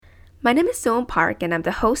My name is Soon Park, and I'm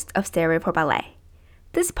the host of Stereo for Ballet.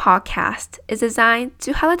 This podcast is designed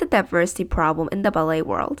to highlight the diversity problem in the ballet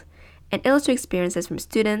world and illustrate experiences from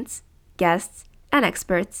students, guests, and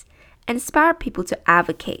experts, and inspire people to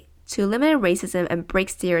advocate to eliminate racism and break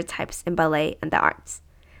stereotypes in ballet and the arts.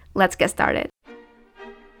 Let's get started.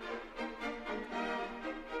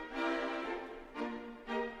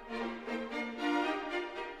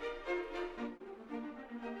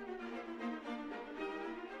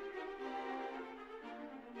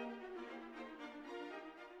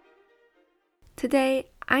 Today,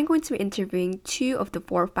 I'm going to be interviewing two of the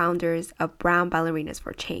four founders of Brown Ballerinas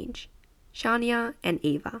for Change, Shania and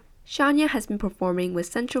Ava. Shania has been performing with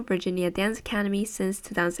Central Virginia Dance Academy since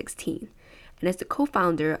 2016 and is the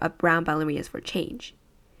co-founder of Brown Ballerinas for Change.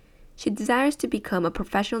 She desires to become a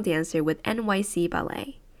professional dancer with NYC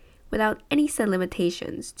Ballet, without any set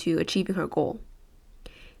limitations to achieving her goal.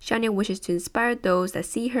 Shania wishes to inspire those that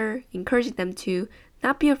see her, encouraging them to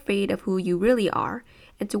not be afraid of who you really are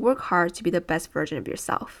and to work hard to be the best version of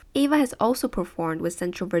yourself. Ava has also performed with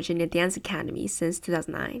Central Virginia Dance Academy since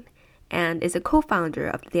 2009 and is a co-founder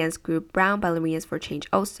of the dance group Brown Ballerinas for Change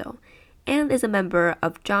also, and is a member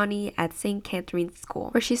of Johnny at St. Catherine's School,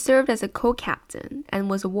 where she served as a co-captain and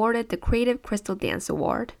was awarded the Creative Crystal Dance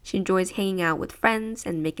Award. She enjoys hanging out with friends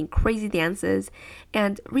and making crazy dances,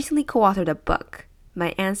 and recently co-authored a book,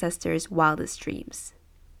 My Ancestors' Wildest Dreams.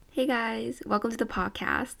 Hey guys, welcome to the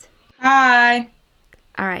podcast. Hi.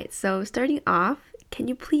 All right, so starting off, can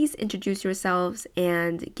you please introduce yourselves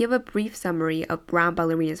and give a brief summary of Brown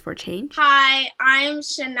Ballerinas for Change? Hi, I'm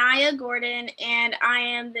Shania Gordon, and I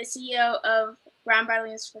am the CEO of Brown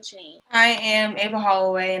Ballerinas for Change. I am Ava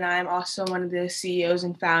Holloway, and I'm also one of the CEOs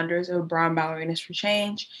and founders of Brown Ballerinas for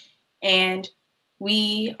Change. And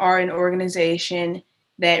we are an organization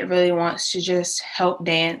that really wants to just help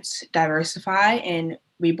dance diversify, and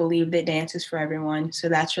we believe that dance is for everyone. So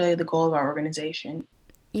that's really the goal of our organization.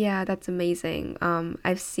 Yeah, that's amazing.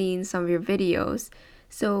 I've seen some of your videos.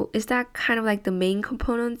 So is that kind of like the main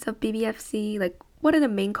components of BBFC? Like, what are the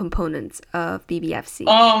main components of BBFC?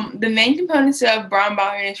 The main components of Brown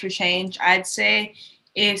Ballerinas for Change, I'd say,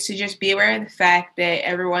 is to just be aware of the fact that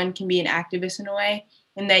everyone can be an activist in a way,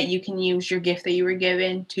 and that you can use your gift that you were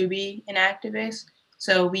given to be an activist.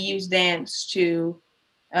 So we use dance to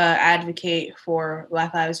advocate for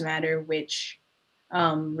Black Lives Matter, which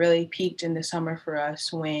really peaked in the summer for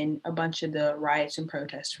us when a bunch of the riots and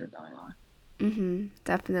protests were going on.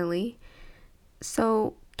 Definitely.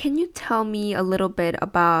 So, can you tell me a little bit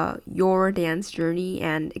about your dance journey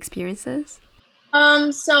and experiences?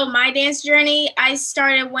 So my dance journey, I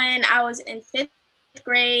started when I was in fifth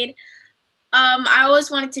grade. I always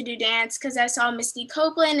wanted to do dance because I saw Misty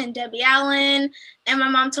Copeland and Debbie Allen, and my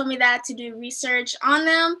mom told me that to do research on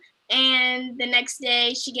them. And the next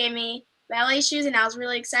day, she gave me ballet shoes, and I was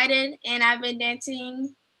really excited. And I've been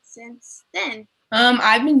dancing since then.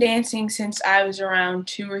 I've been dancing since I was around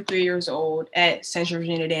 2 or 3 years old at Central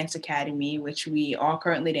Virginia Dance Academy, which we all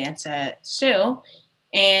currently dance at still.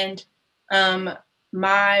 And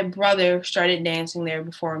my brother started dancing there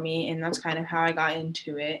before me, and that's kind of how I got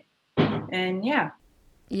into it. And yeah.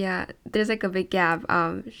 Yeah, there's like a big gap.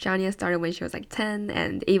 Shania started when she was like 10,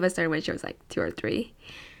 and Ava started when she was like 2 or 3.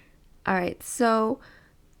 All right, so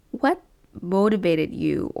what motivated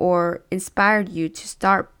you or inspired you to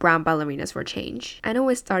start Brown Ballerinas for Change? I know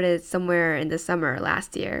it started somewhere in the summer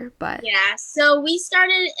last year, but Yeah, so we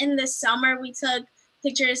started in the summer. We took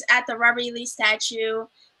pictures at the Robert E. Lee statue,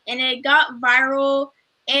 and it got viral.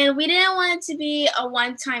 And we didn't want it to be a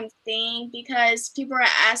one-time thing because people were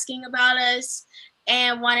asking about us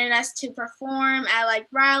and wanted us to perform at like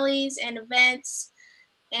rallies and events.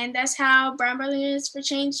 And that's how Brown Brothers for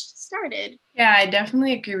Change started. Yeah, I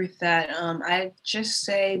definitely agree with that. I just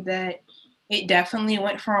say that it definitely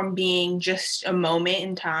went from being just a moment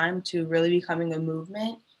in time to really becoming a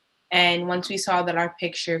movement. And once we saw that our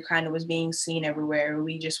picture kind of was being seen everywhere,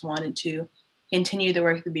 we just wanted to continue the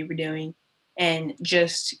work that we were doing and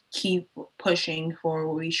just keep pushing for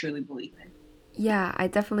what we truly believe in. yeah, I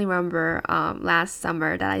definitely remember last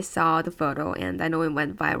summer that I saw the photo and I know it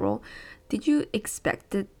went viral. Did you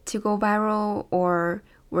expect it to go viral or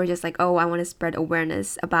were just like, oh, I want to spread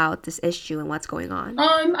awareness about this issue and what's going on?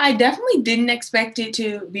 I definitely didn't expect it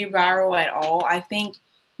to be viral at all. I think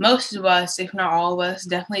most of us, if not all of us,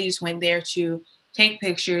 definitely just went there to take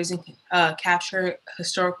pictures and capture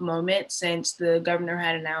historic moments since the governor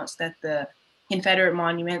had announced that the Confederate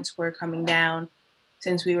monuments were coming down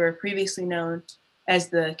since we were previously known as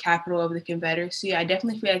the capital of the Confederacy. I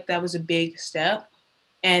definitely feel like that was a big step.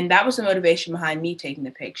 And that was the motivation behind me taking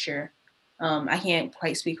the picture. I can't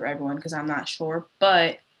quite speak for everyone because I'm not sure,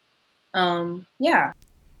 but Yeah.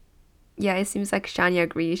 Yeah, it seems like Shania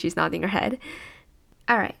agrees. She's nodding her head.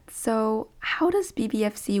 All right, so how does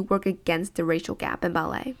BBFC work against the racial gap in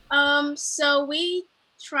ballet? So we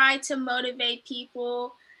try to motivate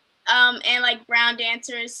people, and like brown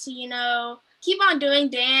dancers to, keep on doing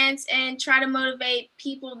dance and try to motivate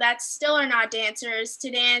people that still are not dancers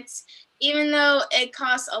to dance, even though it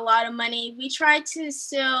costs a lot of money. We try to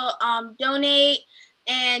still donate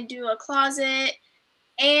and do a closet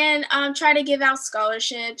and try to give out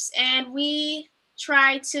scholarships. And we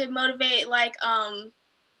try to motivate like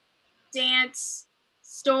dance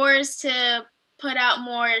stores to put out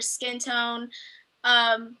more skin tone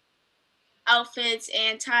um, outfits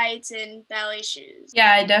and tights and ballet shoes.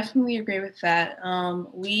 Yeah, I definitely agree with that.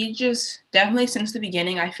 We just definitely since the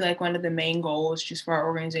beginning, I feel like one of the main goals just for our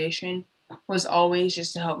organization was always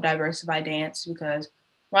just to help diversify dance because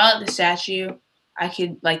while at the statue, I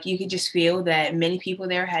could like you could just feel that many people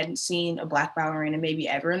there hadn't seen a black ballerina maybe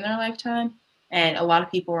ever in their lifetime. And a lot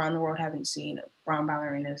of people around the world haven't seen brown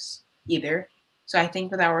ballerinas either. So I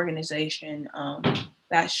think with our organization,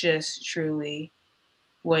 that's just truly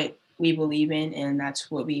what we believe in, and that's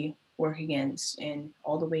what we work against in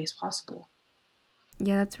all the ways possible.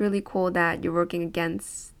 Yeah, that's really cool that you're working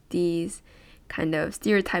against these kind of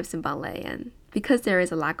stereotypes in ballet and because there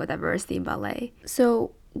is a lack of diversity in ballet.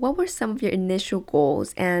 So, what were some of your initial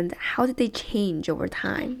goals and how did they change over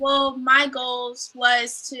time? Well, my goals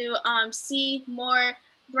was to see more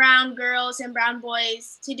brown girls and brown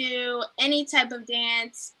boys to do any type of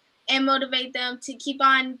dance and motivate them to keep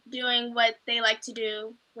on doing what they like to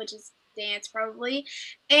do, which is dance probably,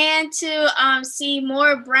 and to see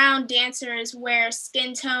more brown dancers wear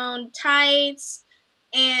skin tone tights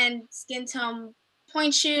and skin tone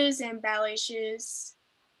point shoes and ballet shoes.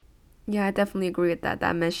 Yeah, I definitely agree with that.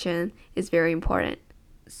 That mission is very important.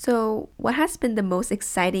 So, what has been the most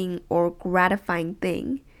exciting or gratifying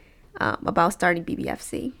thing about starting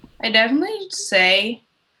BBFC? I definitely say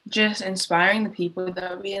just inspiring the people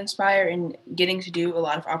that we inspire and getting to do a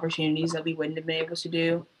lot of opportunities that we wouldn't have been able to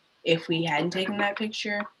do if we hadn't taken that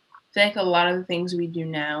picture. I feel like a lot of the things we do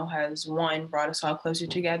now has one brought us all closer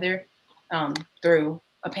together through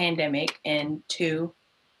a pandemic, and two,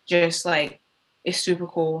 just like it's super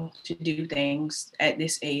cool to do things at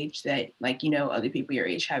this age that like other people your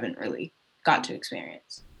age haven't really got to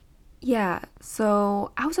experience. Yeah,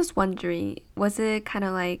 so I was just wondering, was it kind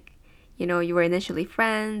of like, you were initially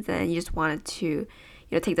friends and you just wanted to,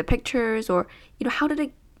 take the pictures or, how did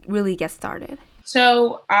it really get started?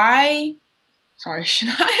 So I sorry,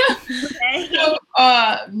 Shania. Okay. So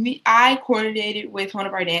I coordinated with one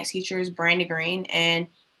of our dance teachers, Brandon Green, and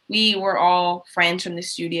we were all friends from the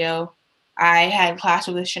studio. I had class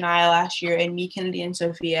with Shania last year, and me, Kennedy, and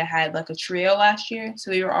Sophia had like a trio last year. So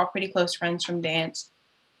we were all pretty close friends from dance.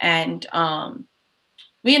 And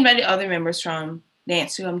we invited other members from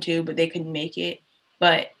dance to come too, but they couldn't make it.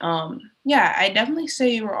 But yeah, I definitely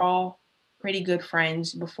say we were all pretty good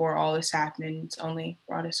friends before all this happened. It's only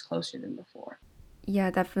brought us closer than before. Yeah,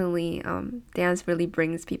 definitely. Dance really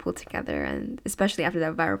brings people together, and especially after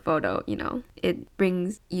that viral photo, it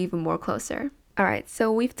brings you even more closer. All right,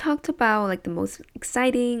 so we've talked about like the most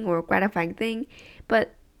exciting or gratifying thing,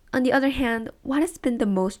 but on the other hand, what has been the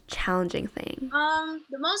most challenging thing?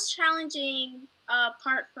 The most challenging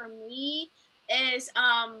part for me is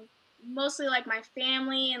mostly like my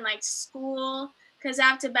family and like school because I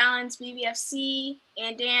have to balance BBFC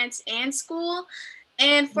and dance and school.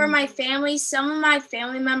 And for my family, some of my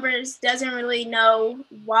family members doesn't really know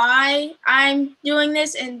why I'm doing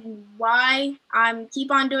this and why I'm keep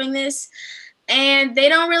on doing this. And they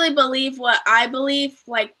don't really believe what I believe,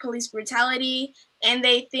 like police brutality, and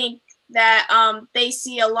they think that they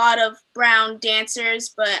see a lot of brown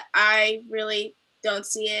dancers, but I really don't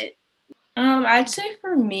see it. I'd say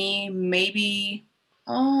for me, maybe,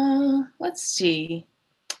 let's see.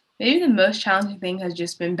 Maybe the most challenging thing has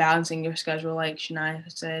just been balancing your schedule, like Shania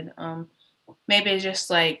said. Maybe it's just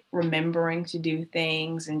like remembering to do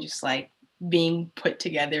things and just like being put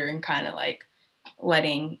together and kind of like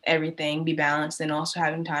letting everything be balanced and also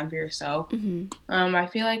having time for yourself. Hmm. I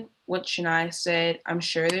feel like what Shania said, I'm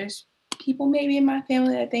sure there's people maybe in my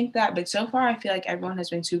family that think that, but so far I feel like everyone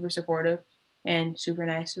has been super supportive and super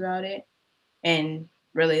nice about it and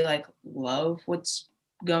really like love what's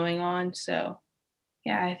going on. So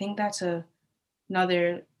yeah, I think that's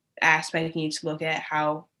another aspect you need to look at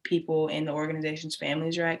how people in the organization's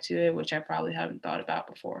families react to it, which I probably haven't thought about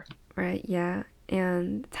before. Right, yeah.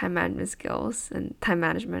 And time management skills and time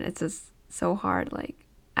management, it's just so hard. Like,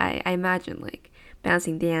 I imagine, like,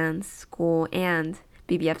 balancing dance, school, and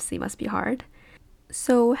BBFC must be hard.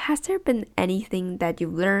 So, has there been anything that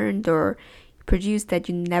you've learned or produced that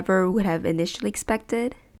you never would have initially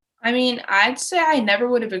expected? I mean, I'd say I never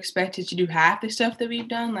would have expected to do half the stuff that we've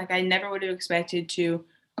done. Like, I never would have expected to,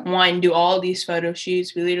 one, do all these photo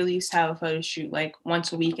shoots. We literally used to have a photo shoot like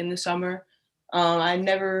once a week in the summer. I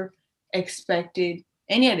never expected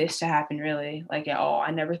any of this to happen, really, like at all.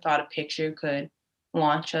 I never thought a picture could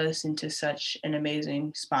launch us into such an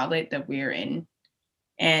amazing spotlight that we're in.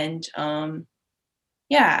 And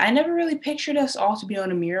yeah, I never really pictured us all to be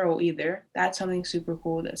on a mural either. That's something super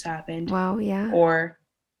cool that's happened. Wow, yeah. Or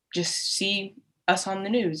just see us on the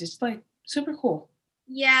news. It's like super cool.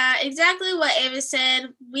 Yeah, exactly what Ava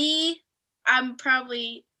said. I'm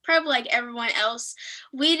probably like everyone else,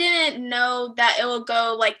 we didn't know that it will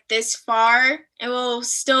go like this far. It will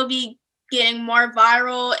still be getting more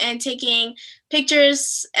viral and taking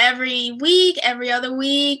pictures every week, every other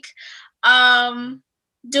week, um,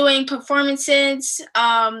 doing performances,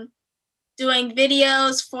 doing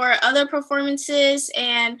videos for other performances,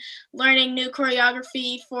 and learning new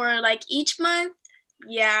choreography for like each month.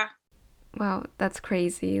 Yeah. Wow, that's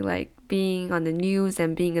crazy. Like being on the news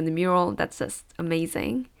and being in the mural, that's just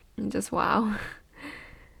amazing. And just wow.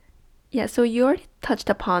 Yeah, so you already touched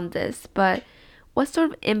upon this, but what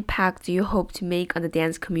sort of impact do you hope to make on the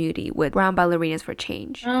dance community with Brown Ballerinas for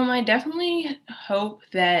Change? I definitely hope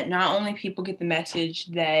that not only people get the message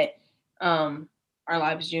that um, our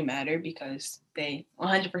lives do matter because they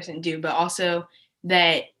 100% do, but also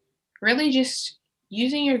that really just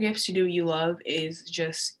using your gifts to do what you love is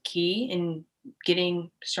just key, and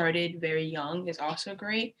getting started very young is also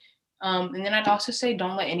great. And then I'd also say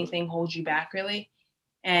don't let anything hold you back, really,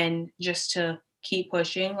 and just to keep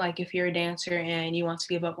pushing. Like if you're a dancer and you want to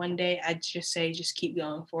give up one day, I'd just say just keep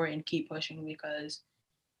going for it and keep pushing, because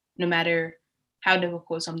no matter how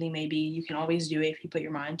difficult something may be, you can always do it if you put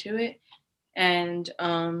your mind to it. And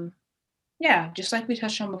yeah, just like we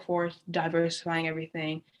touched on before, diversifying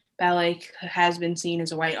everything. Ballet has been seen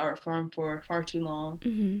as a white art form for far too long.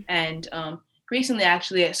 Mm-hmm. And recently,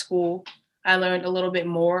 actually, at school, I learned a little bit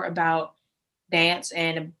more about dance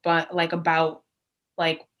and about like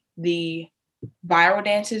the viral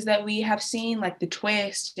dances that we have seen, like the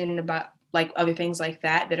twist and about like other things like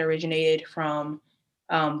that that originated from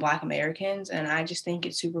Black Americans. And I just think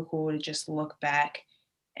it's super cool to just look back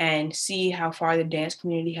and see how far the dance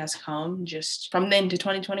community has come just from then to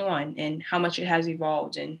 2021, and how much it has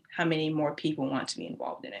evolved and how many more people want to be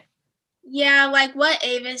involved in it. Yeah, like what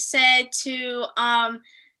Ava said, to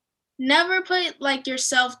never put like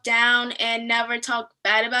yourself down and never talk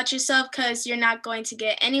bad about yourself, because you're not going to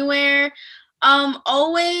get anywhere.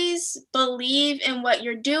 Always believe in what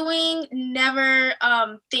you're doing. Never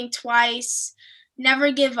think twice.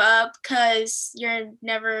 Never give up, because you're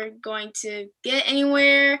never going to get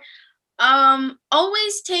anywhere.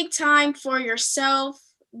 Always take time for yourself,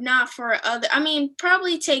 not for other. I mean,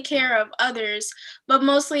 probably take care of others, but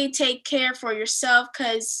mostly take care for yourself,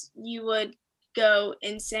 because you would go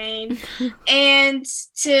insane. And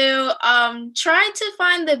to try to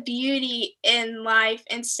find the beauty in life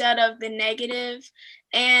instead of the negative,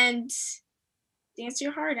 and dance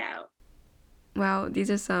your heart out. Wow, these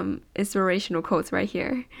are some inspirational quotes right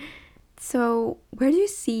here. So, where do you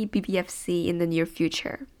see BBFC in the near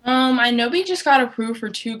future? I know we just got approved for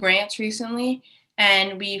 2 grants recently,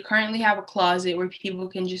 and we currently have a closet where people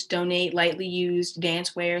can just donate lightly used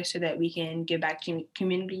dance wear so that we can give back to the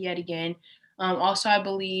community yet again. Also, I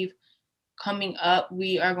believe coming up,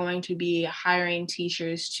 we are going to be hiring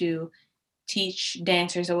teachers to teach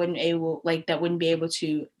dancers that wouldn't be able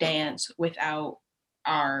to dance without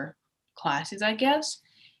our classes, I guess.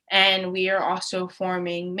 And we are also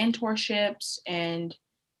forming mentorships and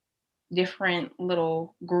different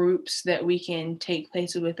little groups that we can take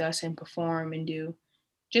places with us and perform and do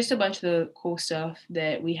just a bunch of the cool stuff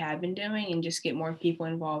that we have been doing, and just get more people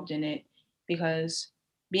involved in it, because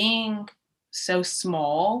being so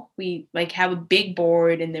small, we like have a big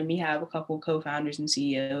board and then we have a couple co-founders and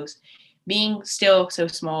CEOs. Being still so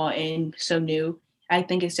small and so new, I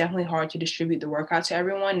think it's definitely hard to distribute the workout to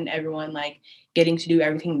everyone, and everyone like getting to do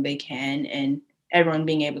everything they can, and everyone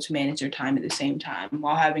being able to manage their time at the same time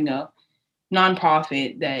while having a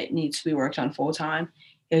nonprofit that needs to be worked on full time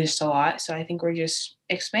is just a lot. So I think we're just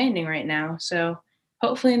expanding right now. So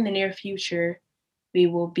hopefully in the near future, we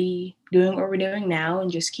will be doing what we're doing now and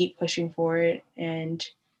just keep pushing for it, and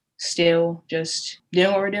still just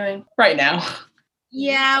doing what we're doing right now.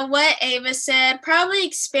 Yeah, what Ava said, probably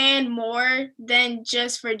expand more than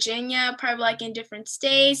just Virginia, probably like in different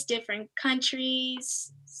states, different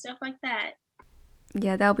countries, stuff like that.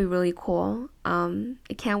 Yeah, that'll be really cool. I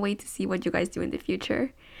can't wait to see what you guys do in the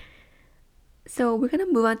future. So we're going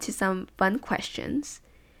to move on to some fun questions.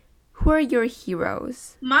 Who are your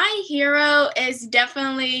heroes? My hero is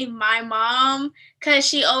definitely my mom because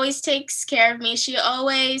she always takes care of me. She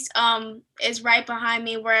always is right behind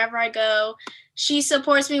me wherever I go. She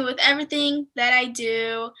supports me with everything that I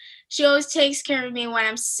do. She always takes care of me when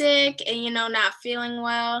I'm sick and, not feeling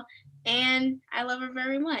well. And I love her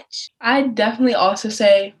very much. I'd definitely also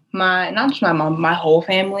say not just my mom, my whole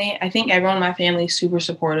family. I think everyone in my family is super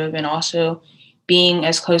supportive, and also being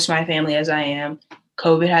as close to my family as I am,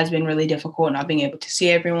 COVID has been really difficult not being able to see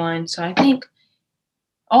everyone. So I think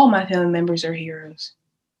all my family members are heroes.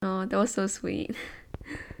 Oh, that was so sweet.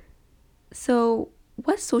 So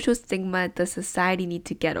what social stigma does society need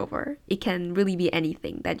to get over? It can really be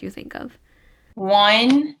anything that you think of.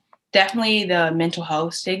 One, definitely the mental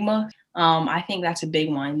health stigma. I think that's a big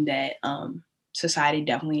one that society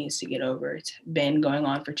definitely needs to get over. It's been going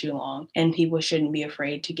on for too long, and people shouldn't be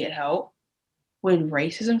afraid to get help. Would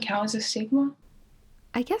racism count as a stigma?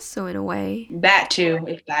 I guess so, in a way. That too,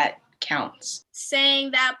 if that counts. Saying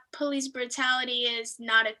that police brutality is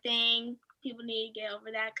not a thing, people need to get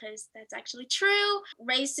over that because that's actually true.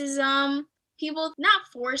 Racism, people not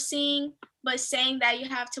forcing, but saying that you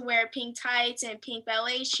have to wear pink tights and pink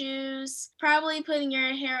ballet shoes, probably putting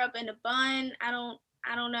your hair up in a bun. I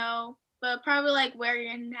don't know, but probably like wear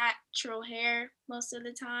your natural hair most of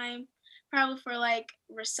the time. Probably for like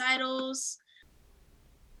recitals.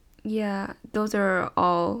 Yeah, those are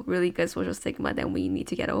all really good social stigma that we need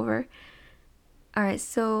to get over. All right,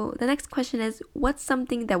 so the next question is, what's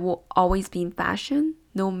something that will always be in fashion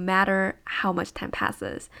no matter how much time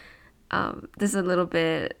passes? This is a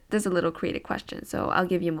little creative question, so I'll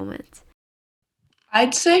give you a moment.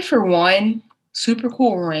 I'd say for one, super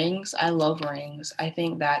cool rings. I love rings. I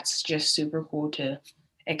think that's just super cool to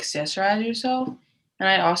accessorize yourself. And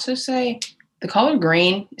I'd also say the color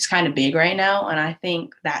green is kind of big right now, and I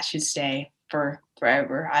think that should stay for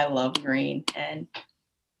forever. I love green, and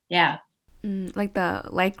yeah. Like the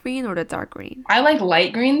light green or the dark green? I like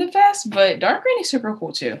light green the best, but dark green is super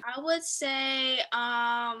cool too. I would say,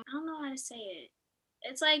 I don't know how to say it.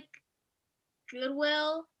 It's like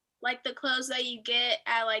Goodwill, like the clothes that you get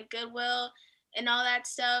at like Goodwill and all that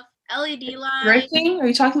stuff. LED lights. Thrifting? Are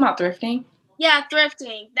you talking about thrifting? Yeah,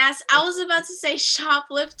 thrifting. I was about to say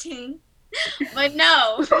shoplifting, but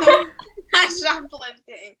no, not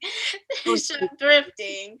shoplifting.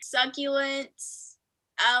 Thrifting. Succulents,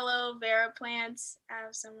 aloe vera plants. I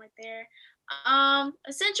have some right there.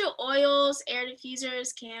 Essential oils, air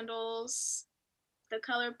diffusers, candles. The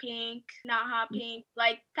color pink, not hot pink,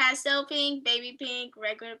 like pastel pink, baby pink,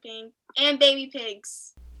 regular pink, and baby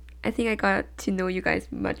pigs. I think I got to know you guys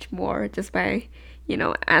much more just by,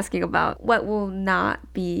 asking about what will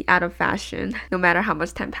not be out of fashion no matter how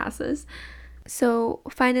much time passes. So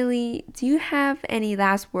finally, do you have any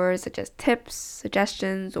last words such as tips,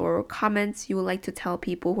 suggestions, or comments you would like to tell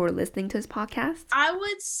people who are listening to this podcast? I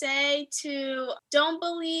would say don't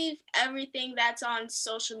believe everything that's on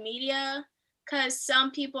social media, because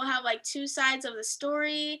some people have like two sides of the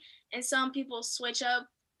story and some people switch up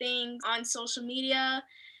things on social media.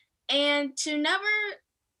 And to never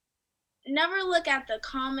look at the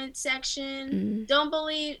comment section. Don't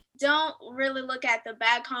really look at the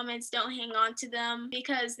bad comments. Don't hang on to them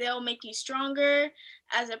because they'll make you stronger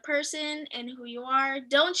as a person and who you are.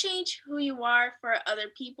 Don't change who you are for other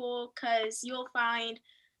people, because you'll find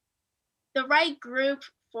the right group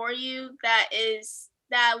for you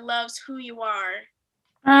that loves who you are.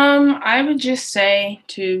 I would just say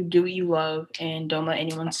to do what you love and don't let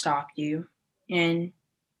anyone stop you, and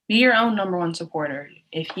be your own number one supporter.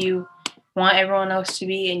 If you want everyone else to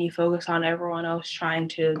be and you focus on everyone else trying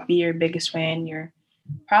to be your biggest fan, you're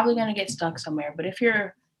probably going to get stuck somewhere. But if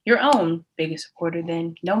you're your own biggest supporter,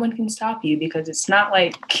 then no one can stop you, because it's not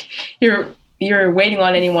like you're waiting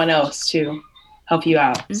on anyone else to help you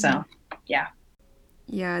out. Mm-hmm. So, yeah.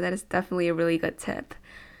 Yeah, that is definitely a really good tip.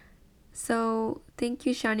 So thank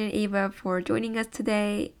you, Shania and Ava, for joining us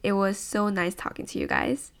today. It was so nice talking to you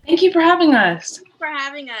guys. Thank you for having us. Thank you for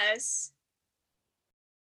having us.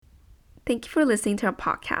 Thank you for listening to our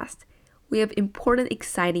podcast. We have important,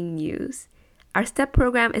 exciting news. Our STEP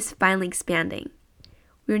program is finally expanding.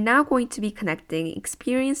 We're now going to be connecting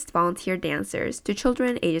experienced volunteer dancers to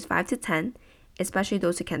children ages 5 to 10, especially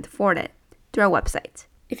those who can't afford it, through our website.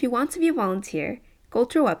 If you want to be a volunteer, go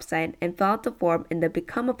to our website and fill out the form in the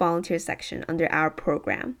Become a Volunteer section under our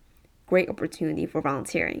program. Great opportunity for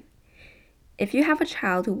volunteering. If you have a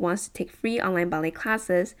child who wants to take free online ballet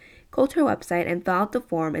classes, go to our website and fill out the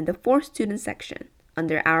form in the For Students section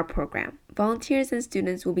under our program. Volunteers and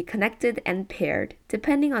students will be connected and paired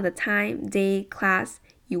depending on the time, day, class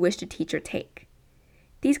you wish to teach or take.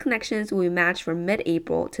 These connections will be matched from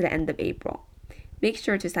mid-April to the end of April. Make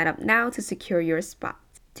sure to sign up now to secure your spot.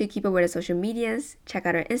 To keep up with our social medias, check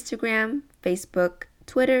out our Instagram, Facebook,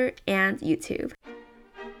 Twitter, and YouTube.